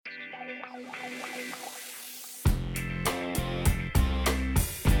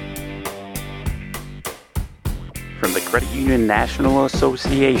from the Credit Union National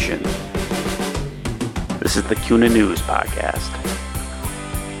Association. This is the CUNA News Podcast.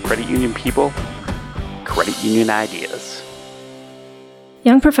 Credit union people, credit union ideas.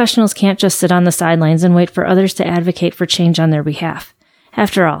 Young professionals can't just sit on the sidelines and wait for others to advocate for change on their behalf.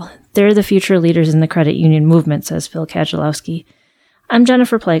 After all, they're the future leaders in the credit union movement, says Phil Kajalowski. I'm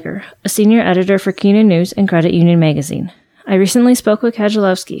Jennifer Plager, a senior editor for CUNA News and Credit Union Magazine. I recently spoke with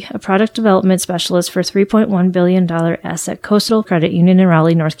Kajalowski, a product development specialist for $3.1 billion asset Coastal Credit Union in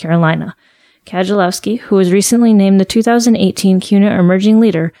Raleigh, North Carolina. Kajalowski, who was recently named the 2018 CUNA Emerging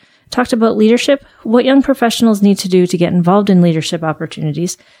Leader, talked about leadership, what young professionals need to do to get involved in leadership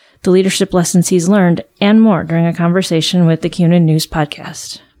opportunities, the leadership lessons he's learned, and more during a conversation with the CUNA News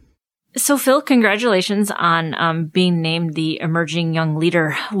Podcast. So, Phil, congratulations on being named the Emerging Young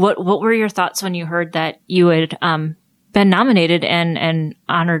Leader. What were your thoughts when you heard that you had been nominated and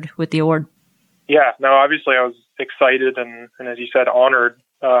honored with the award? Yeah, no, obviously I was excited and as you said, honored.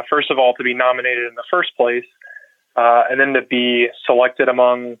 First of all, to be nominated in the first place, and then to be selected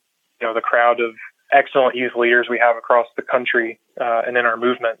among the crowd of excellent youth leaders we have across the country and in our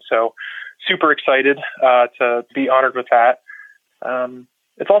movement. So, super excited to be honored with that.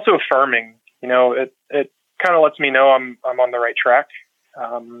 It's also affirming. It kind of lets me know I'm on the right track.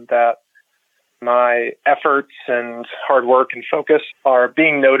 That my efforts and hard work and focus are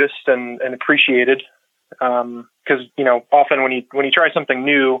being noticed and appreciated. Because often when you try something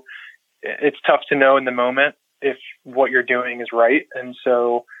new, it's tough to know in the moment if what you're doing is right. And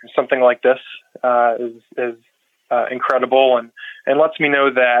so something like this is incredidible and lets me know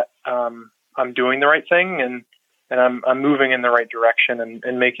that I'm doing the right thing and I'm moving in the right direction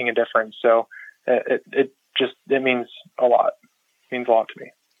and making a difference. So it means a lot. It means a lot to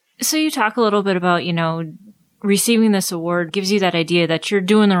me. So you talk a little bit about, receiving this award gives you that idea that you're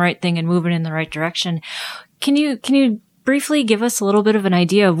doing the right thing and moving in the right direction. Can you briefly give us a little bit of an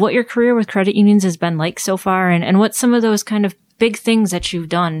idea of what your career with credit unions has been like so far and what some of those kind of big things that you've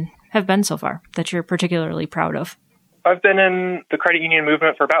done have been so far that you're particularly proud of? I've been in the credit union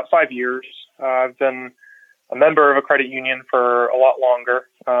movement for about 5 years. I've been a member of a credit union for a lot longer,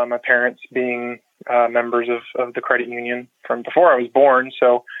 my parents being members of the credit union from before I was born.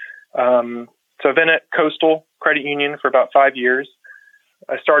 So I've been at Coastal Credit Union for about 5 years.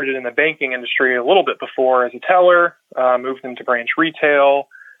 I started in the banking industry a little bit before as a teller, moved into branch retail.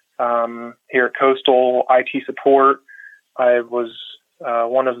 Here at Coastal, IT support. I was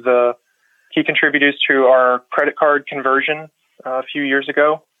one of the key contributors to our credit card conversion a few years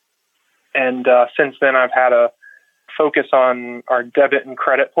ago. And since then, I've had a focus on our debit and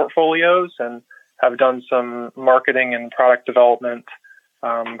credit portfolios and have done some marketing and product development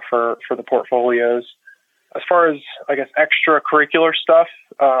for the portfolios. As far as, I guess, extracurricular stuff,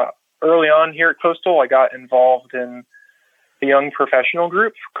 early on here at Coastal, I got involved in a young professional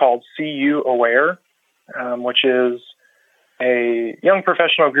group called CU Aware, which is a young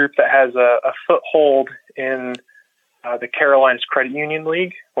professional group that has a foothold in the Carolinas Credit Union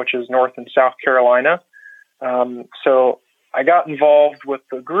League, which is North and South Carolina. So I got involved with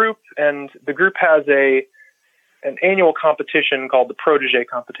the group, and the group has an annual competition called the Protégé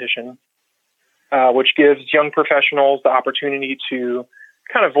Competition, which gives young professionals the opportunity to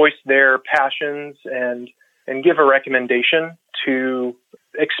kind of voice their passions and give a recommendation to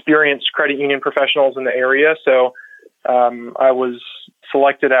experienced credit union professionals in the area. So I was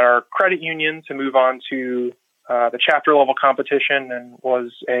selected at our credit union to move on to the chapter level competition and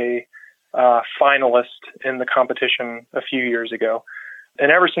was a finalist in the competition a few years ago. And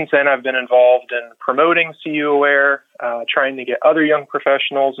ever since then, I've been involved in promoting CU Aware, trying to get other young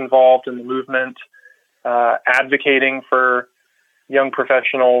professionals involved in the movement, advocating for young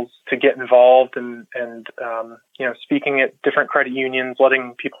professionals to get involved and speaking at different credit unions,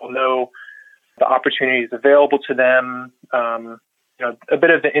 letting people know the opportunities available to them, a bit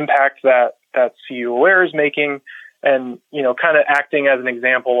of the impact that CU Aware is making, and, kind of acting as an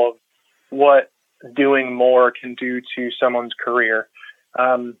example of what doing more can do to someone's career.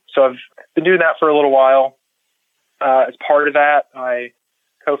 So I've been doing that for a little while. As part of that, I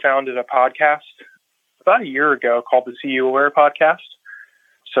co-founded a podcast about a year ago called the CU Aware Podcast.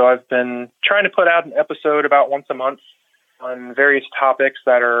 So I've been trying to put out an episode about once a month on various topics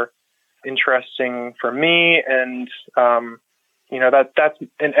that are interesting for me. And, that's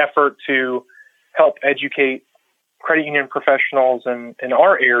an effort to help educate credit union professionals in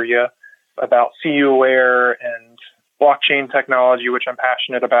our area about CU Aware and blockchain technology, which I'm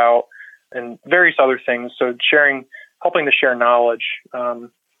passionate about, and various other things. So helping to share knowledge.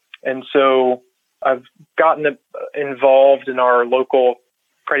 And so I've gotten involved in our local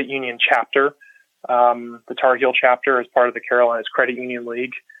credit union chapter the Tar Heel chapter as part of the Carolinas Credit Union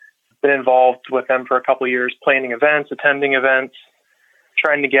League. Been involved with them for a couple of years, planning events, attending events,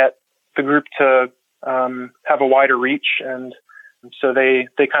 trying to get the group to have a wider reach. And so they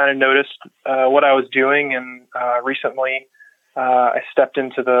kind of noticed what I was doing, and recently I stepped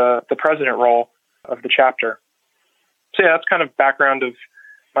into the president role of the chapter. So yeah, that's kind of background of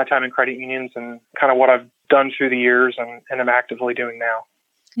my time in credit unions and kind of what I've done through the years and am actively doing now.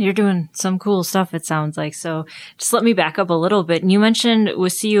 You're doing some cool stuff, it sounds like. So just let me back up a little bit. And you mentioned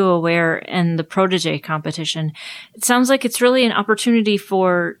WSEU Aware and the Protege competition. It sounds like it's really an opportunity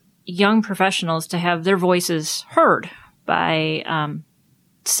for young professionals to have their voices heard by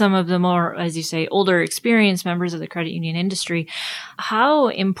some of the more, as you say, older experienced members of the credit union industry. How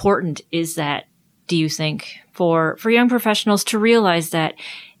important is that, do you think, for young professionals to realize that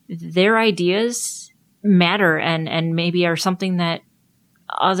their ideas matter and maybe are something that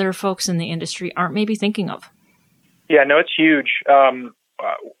other folks in the industry aren't maybe thinking of? Yeah, no, it's huge. We're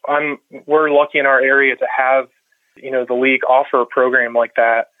lucky in our area to have, the league offer a program like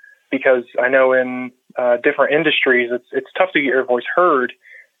that, because I know in different industries, it's tough to get your voice heard.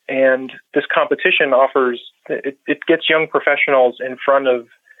 And this competition it gets young professionals in front of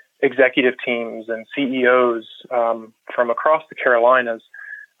executive teams and CEOs from across the Carolinas.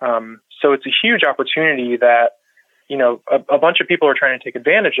 So it's a huge opportunity that, a bunch of people are trying to take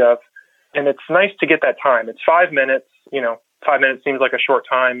advantage of. And it's nice to get that time. It's 5 minutes, 5 minutes seems like a short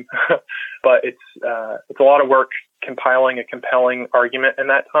time, but it's a lot of work compiling a compelling argument in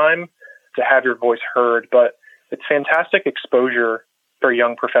that time to have your voice heard. But it's fantastic exposure for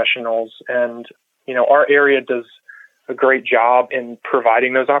young professionals. And, our area does a great job in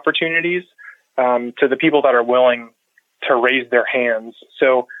providing those opportunities to the people that are willing to raise their hands.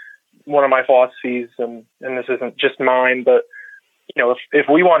 So one of my philosophies, and this isn't just mine, but if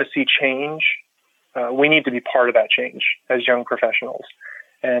we want to see change, we need to be part of that change as young professionals.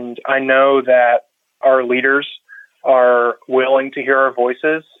 And I know that our leaders are willing to hear our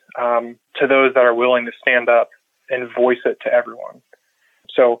voices to those that are willing to stand up and voice it to everyone.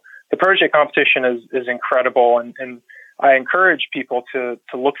 So the Protege competition is incredible, and I encourage people to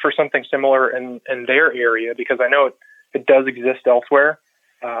look for something similar in their area, because I know it does exist elsewhere.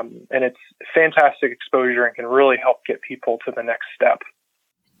 And it's fantastic exposure and can really help get people to the next step.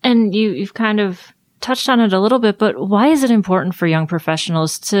 And you've kind of touched on it a little bit, but why is it important for young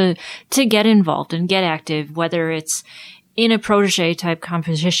professionals to get involved and get active, whether it's in a Protege type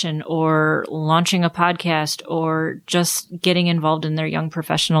competition or launching a podcast or just getting involved in their young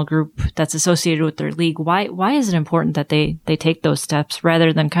professional group that's associated with their league? Why is it important that they take those steps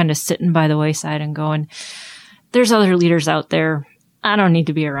rather than kind of sitting by the wayside and going, there's other leaders out there, I don't need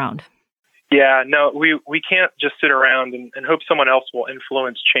to be around? Yeah, no, we can't just sit around and hope someone else will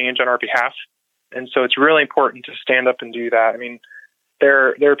influence change on our behalf. And so it's really important to stand up and do that. I mean,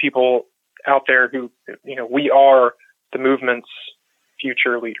 there are people out there who, we are the movement's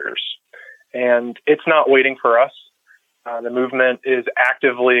future leaders, and it's not waiting for us. The movement is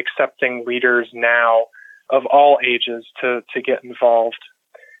actively accepting leaders now of all ages to get involved.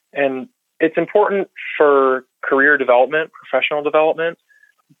 And it's important for career development, professional development,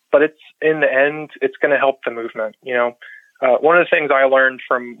 but it's in the end, it's going to help the movement. One of the things I learned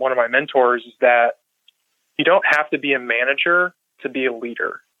from one of my mentors is that you don't have to be a manager to be a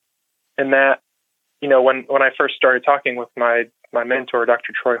leader. And that, when I first started talking with my mentor,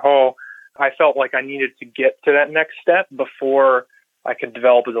 Dr. Troy Hall, I felt like I needed to get to that next step before I could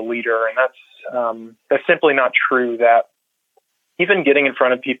develop as a leader. And that's simply not true. That even getting in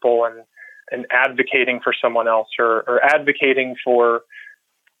front of people and advocating for someone else or advocating for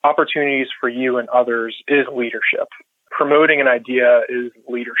opportunities for you and others is leadership. Promoting an idea is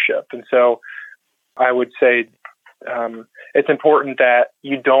leadership. And so I would say it's important that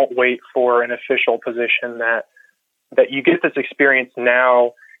you don't wait for an official position, that you get this experience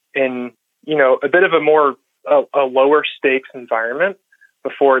now in, a bit of a lower stakes environment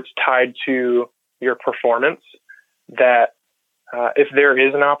before it's tied to your performance. That if there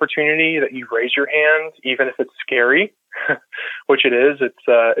is an opportunity, that you raise your hand, even if it's scary, which it is,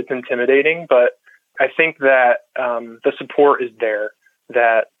 it's intimidating. But I think that the support is there.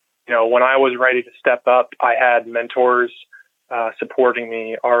 That when I was ready to step up, I had mentors supporting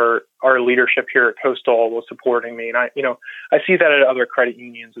me. Our leadership here at Coastal was supporting me, and I see that at other credit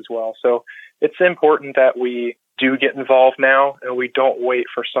unions as well. So it's important that we do get involved now, and we don't wait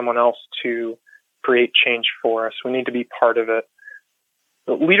for someone else to create change for us. We need to be part of it.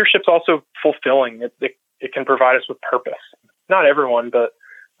 But leadership's also fulfilling. It can provide us with purpose. Not everyone, but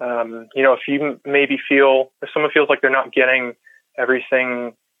if someone feels like they're not getting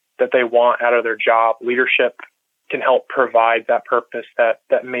everything they want out of their job. Leadership can help provide that purpose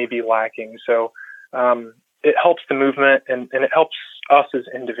that may be lacking. So it helps the movement and it helps us as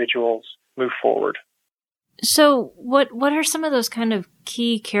individuals move forward. So what are some of those kind of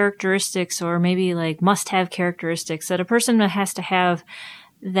key characteristics or maybe like must-have characteristics that a person has to have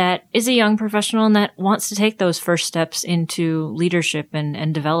that is a young professional and that wants to take those first steps into leadership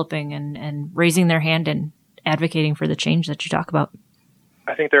and developing and raising their hand and advocating for the change that you talk about?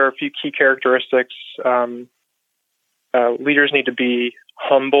 I think there are a few key characteristics. Leaders need to be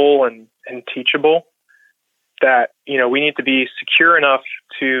humble and teachable. That, we need to be secure enough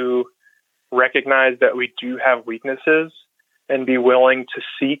to recognize that we do have weaknesses and be willing to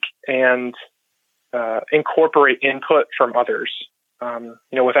seek and incorporate input from others.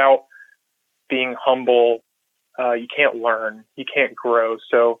 Without being humble, you can't learn, you can't grow.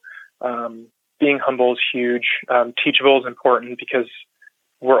 So being humble is huge. Teachable is important because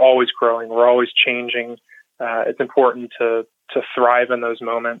we're always growing, we're always changing. It's important to thrive in those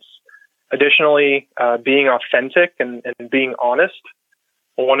moments. Additionally, being authentic and being honest.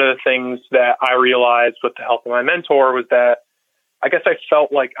 One of the things that I realized with the help of my mentor was that I guess I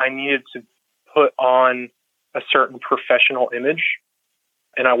felt like I needed to put on a certain professional image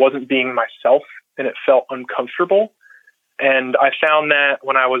and I wasn't being myself and it felt uncomfortable. And I found that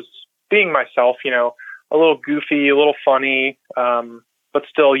when I was being myself, a little goofy, a little funny, but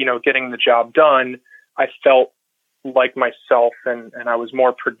still, getting the job done, I felt like myself and I was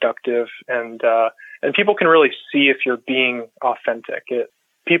more productive and people can really see if you're being authentic.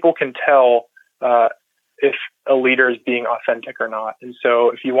 People can tell if a leader is being authentic or not. And so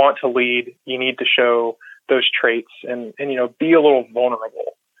if you want to lead, you need to show those traits and be a little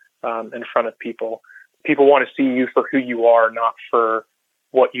vulnerable in front of people. People want to see you for who you are, not for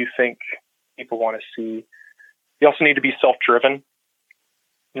what you think people want to see. You also need to be self-driven.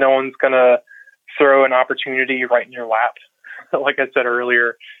 No one's going to throw an opportunity right in your lap. Like I said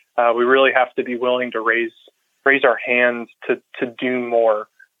earlier, we really have to be willing to raise our hands to do more,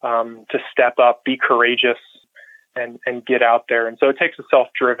 to step up, be courageous, and get out there. And so it takes a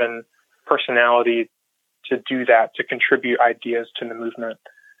self-driven personality to do that, to contribute ideas to the movement.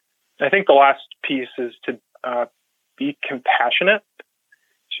 I think the last piece is to be compassionate,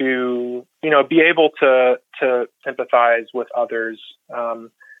 to be able to sympathize with others,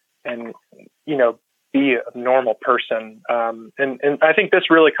 and be a normal person. And I think this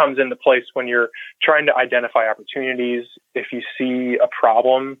really comes into place when you're trying to identify opportunities. If you see a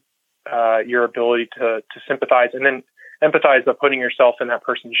problem, your ability to sympathize and then empathize by putting yourself in that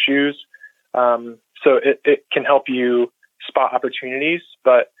person's shoes. So it can help you spot opportunities.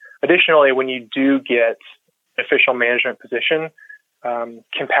 But additionally, when you do get an official management position,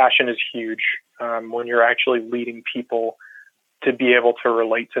 compassion is huge when you're actually leading people, to be able to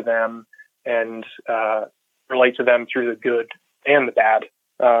relate to them and relate to them through the good and the bad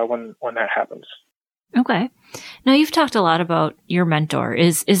when that happens. Okay. Now you've talked a lot about your mentor.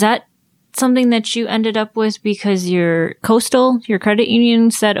 Is that something that you ended up with because your credit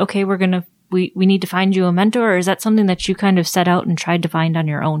union said, okay, we need to find you a mentor, or is that something that you kind of set out and tried to find on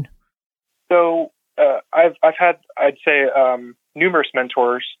your own? So I've had, I'd say, numerous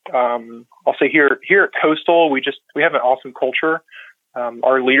mentors. I'll say here at Coastal, we have an awesome culture.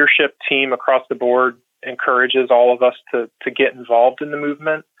 Our leadership team across the board encourages all of us to get involved in the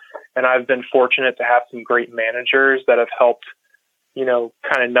movement. And I've been fortunate to have some great managers that have helped,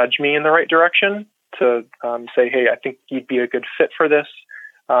 kind of nudge me in the right direction to say, hey, I think you'd be a good fit for this,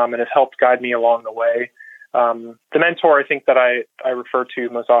 and have helped guide me along the way. The mentor I think that I refer to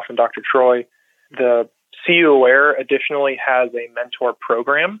most often, Dr. Troy, the CU Aware additionally has a mentor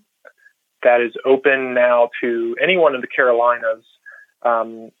program that is open now to anyone in the Carolinas,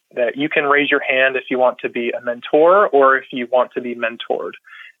 that you can raise your hand if you want to be a mentor or if you want to be mentored.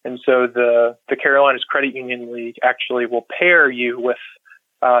 And so the Carolinas Credit Union League actually will pair you with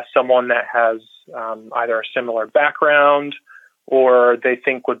someone that has either a similar background or they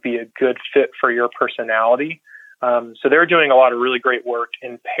think would be a good fit for your personality. So they're doing a lot of really great work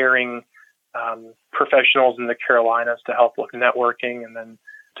in pairing professionals in the Carolinas to help with networking and then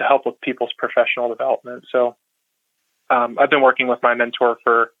to help with people's professional development. So I've been working with my mentor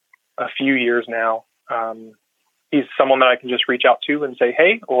for a few years now. He's someone that I can just reach out to and say,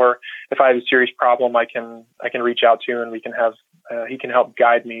 hey, or if I have a serious problem, I can reach out to and we can have, he can help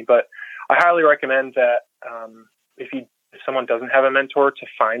guide me. But I highly recommend that if someone doesn't have a mentor, to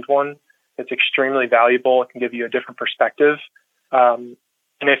find one. It's extremely valuable. It can give you a different perspective.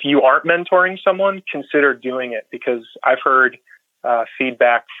 And if you aren't mentoring someone, consider doing it, because I've heard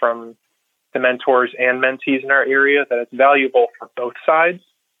feedback from the mentors and mentees in our area that it's valuable for both sides.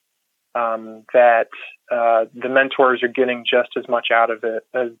 that the mentors are getting just as much out of it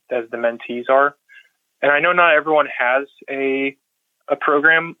as the mentees are. And I know not everyone has a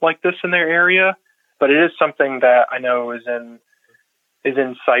program like this in their area, but it is something that I know is in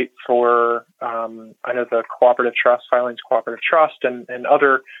sight for, I know the Cooperative Trust, Filings Cooperative Trust, and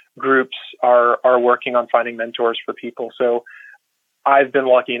other groups are working on finding mentors for people. So I've been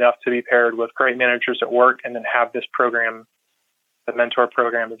lucky enough to be paired with great managers at work and then have this program, the mentor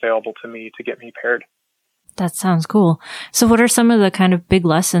program, available to me to get me paired. That sounds cool. So what are some of the kind of big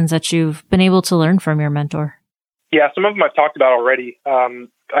lessons that you've been able to learn from your mentor? Yeah, some of them I've talked about already.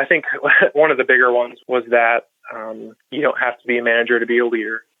 I think one of the bigger ones was that you don't have to be a manager to be a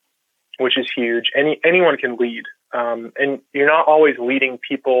leader, which is huge. Anyone can lead. And you're not always leading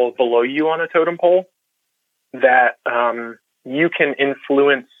people below you on a totem pole, that you can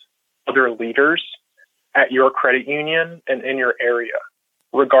influence other leaders at your credit union and in your area,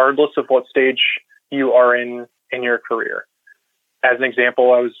 regardless of what stage you are in your career. As an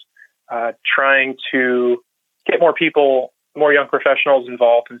example, I was trying to get more young professionals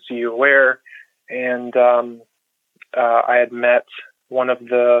involved in CU Aware, and I had met one of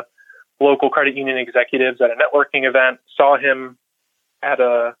the local credit union executives at a networking event, saw him at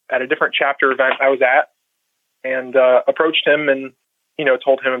a different chapter event I was at, and approached him and,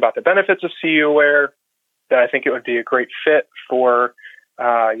 told him about the benefits of CU Aware, that I think it would be a great fit for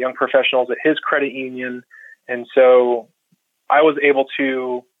young professionals at his credit union. And so I was able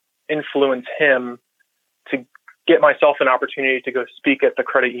to influence him to get myself an opportunity to go speak at the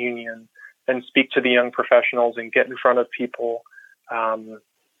credit union and speak to the young professionals and get in front of people, and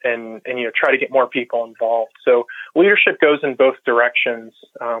try to get more people involved. So leadership goes in both directions.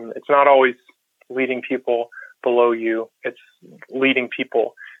 It's not always leading people below you. It's leading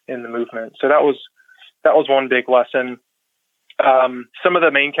people in the movement. So that was one big lesson. Some of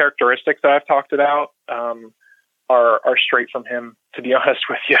the main characteristics that I've talked about are straight from him, to be honest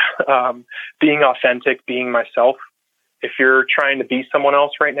with you. Being authentic, being myself. If you're trying to be someone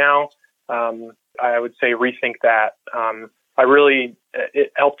else right now, I would say rethink that.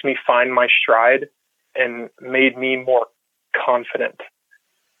 It helped me find my stride and made me more confident.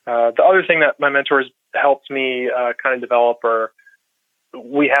 The other thing that my mentors helped me kind of develop are,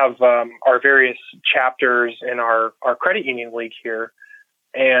 we have our various chapters in our credit union league here.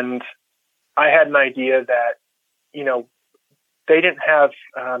 And I had an idea that, they didn't have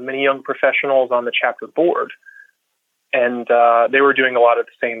many young professionals on the chapter board. And they were doing a lot of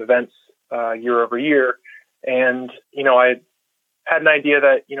the same events year over year. And, I had an idea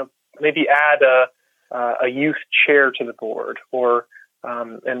that, maybe add a youth chair to the board, or,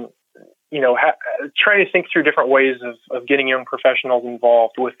 trying to think through different ways of getting young professionals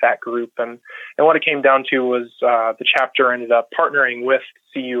involved with that group. And what it came down to was the chapter ended up partnering with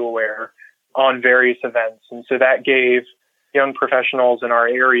CU Aware on various events. And so that gave young professionals in our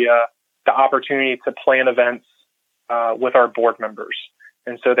area the opportunity to plan events with our board members.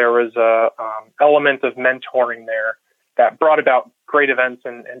 And so there was a element of mentoring there that brought about great events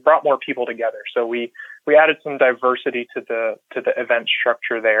and brought more people together. So we added some diversity to the event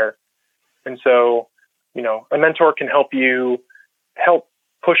structure there. And so, a mentor can help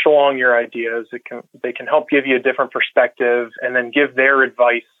push along your ideas. They can help give you a different perspective and then give their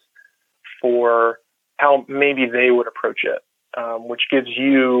advice for how maybe they would approach it, which gives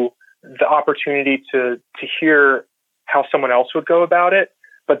you the opportunity to hear how someone else would go about it,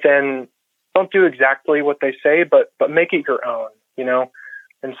 but then don't do exactly what they say, but make it your own,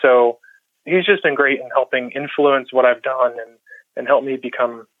 And so he's just been great in helping influence what I've done and help me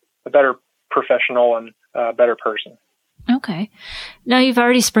become a better professional and a better person. Okay. Now, you've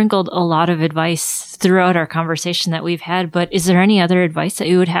already sprinkled a lot of advice throughout our conversation that we've had, but is there any other advice that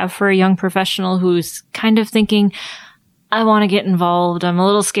you would have for a young professional who's kind of thinking, I want to get involved, I'm a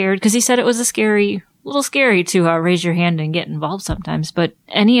little scared? Because he said it was a little scary to raise your hand and get involved sometimes, but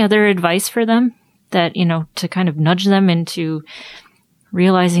any other advice for them that, to kind of nudge them into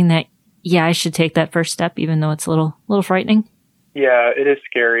realizing that, yeah, I should take that first step, even though it's a little frightening? Yeah, it is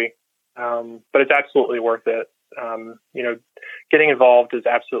scary. But it's absolutely worth it. Getting involved has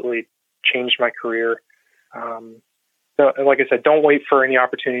absolutely changed my career. So, like I said, don't wait for any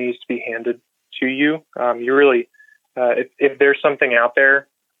opportunities to be handed to you. You really, if there's something out there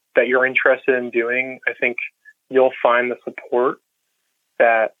that you're interested in doing, I think you'll find the support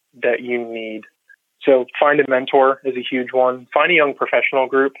that you need. So find a mentor is a huge one. Find a young professional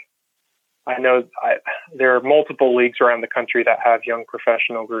group. I know there are multiple leagues around the country that have young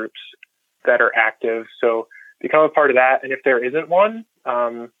professional groups that are active. So become a part of that. And if there isn't one,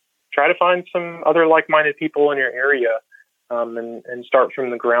 try to find some other like-minded people in your area. and start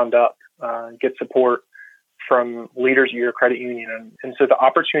from the ground up, get support from leaders of your credit union. And so the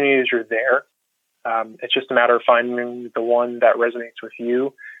opportunities are there. It's just a matter of finding the one that resonates with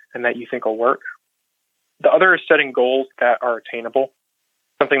you and that you think will work. The other is setting goals that are attainable,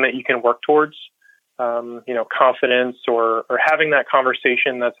 something that you can work towards, confidence or having that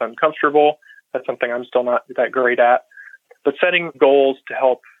conversation that's uncomfortable. That's something I'm still not that great at. But setting goals to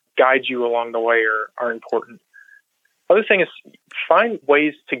help guide you along the way are important. Other thing is find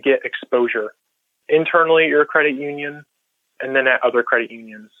ways to get exposure internally at your credit union and then at other credit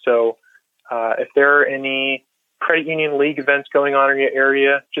unions. So if there are any credit union league events going on in your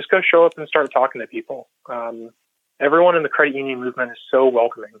area, just go show up and start talking to people. Everyone in the credit union movement is so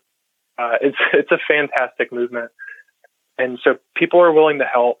welcoming. It's a fantastic movement. And so people are willing to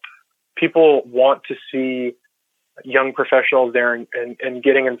help. People want to see young professionals there and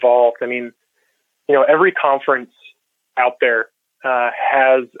getting involved. I mean, every conference out there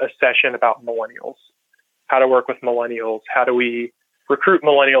has a session about millennials, how to work with millennials, how do we recruit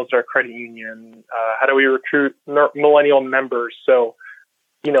millennials to our credit union, how do we recruit millennial members. So,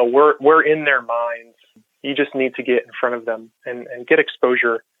 we're in their minds. You just need to get in front of them and get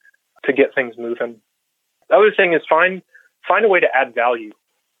exposure to get things moving. The other thing is find a way to add value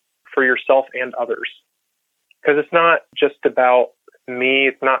for yourself and others. Because it's not just about me.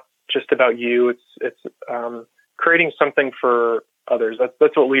 It's not just about you. It's creating something for others.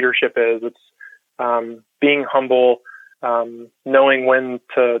 That's what leadership is. It's being humble, knowing when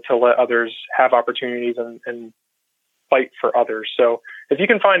to let others have opportunities and fight for others. So if you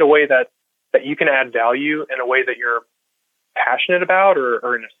can find a way that you can add value in a way that you're passionate about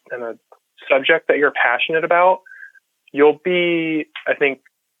or in a subject that you're passionate about, you'll do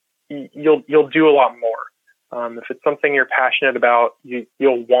a lot more. If it's something you're passionate about,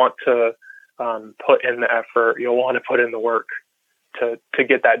 you'll want to put in the effort. You'll want to put in the work to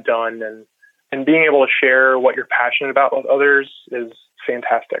get that done. And being able to share what you're passionate about with others is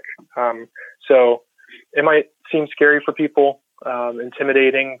fantastic. So it might seem scary for people,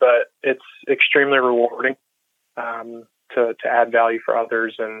 intimidating, but it's extremely rewarding to add value for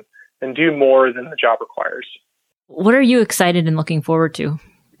others and do more than the job requires. What are you excited and looking forward to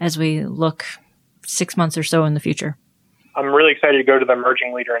as we look 6 months or so in the future? I'm really excited to go to the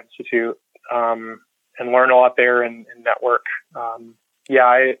Emerging Leader Institute and learn a lot there and network.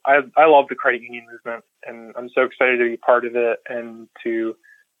 I love the credit union movement, and I'm so excited to be part of it and to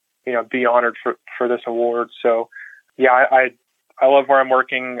be honored for this award. So I love where I'm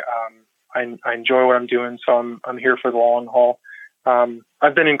working. I enjoy what I'm doing, so I'm here for the long haul.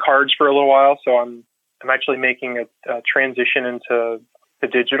 I've been in cards for a little while, so I'm actually making a transition into the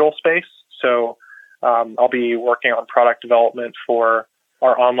digital space. So I'll be working on product development for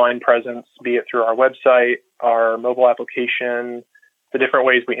our online presence, be it through our website, our mobile application, the different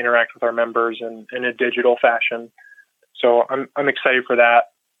ways we interact with our members in a digital fashion. So I'm excited for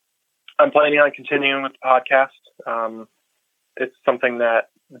that. I'm planning on continuing with the podcast. It's something that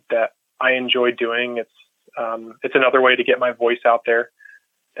I enjoy doing. It's another way to get my voice out there.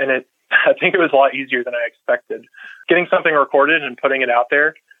 And I think it was a lot easier than I expected. Getting something recorded and putting it out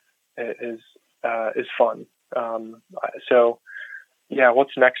there is fun.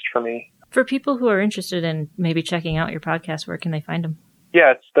 What's next for me? For people who are interested in maybe checking out your podcast, where can they find them?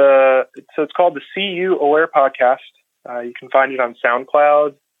 Yeah, it's called the CU Aware Podcast. You can find it on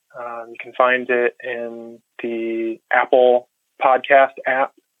SoundCloud. You can find it in the Apple Podcast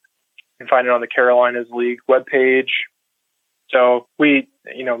app. You can find it on the Carolinas League webpage. So me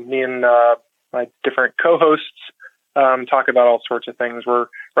and my different co-hosts talk about all sorts of things.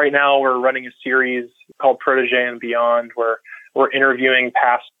 Right now we're running a series called Protege and Beyond, where we're interviewing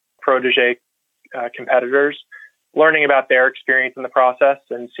past Protege competitors, learning about their experience in the process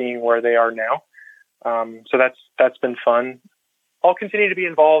and seeing where they are now. So that's been fun. I'll continue to be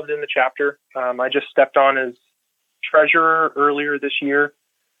involved in the chapter. I just stepped on as treasurer earlier this year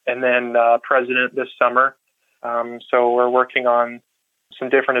and then president this summer. So we're working on some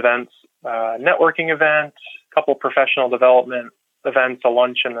different events, networking events, a couple professional development events, a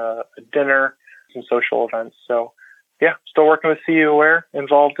lunch and a dinner, some social events. So still working with CU Aware,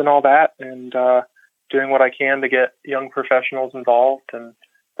 involved in all that, and doing what I can to get young professionals involved and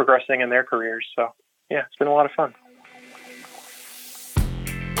progressing in their careers. So it's been a lot of fun.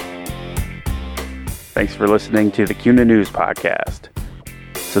 Thanks for listening to the CUNA News Podcast.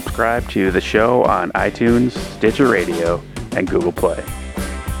 Subscribe to the show on iTunes, Stitcher Radio, and Google Play.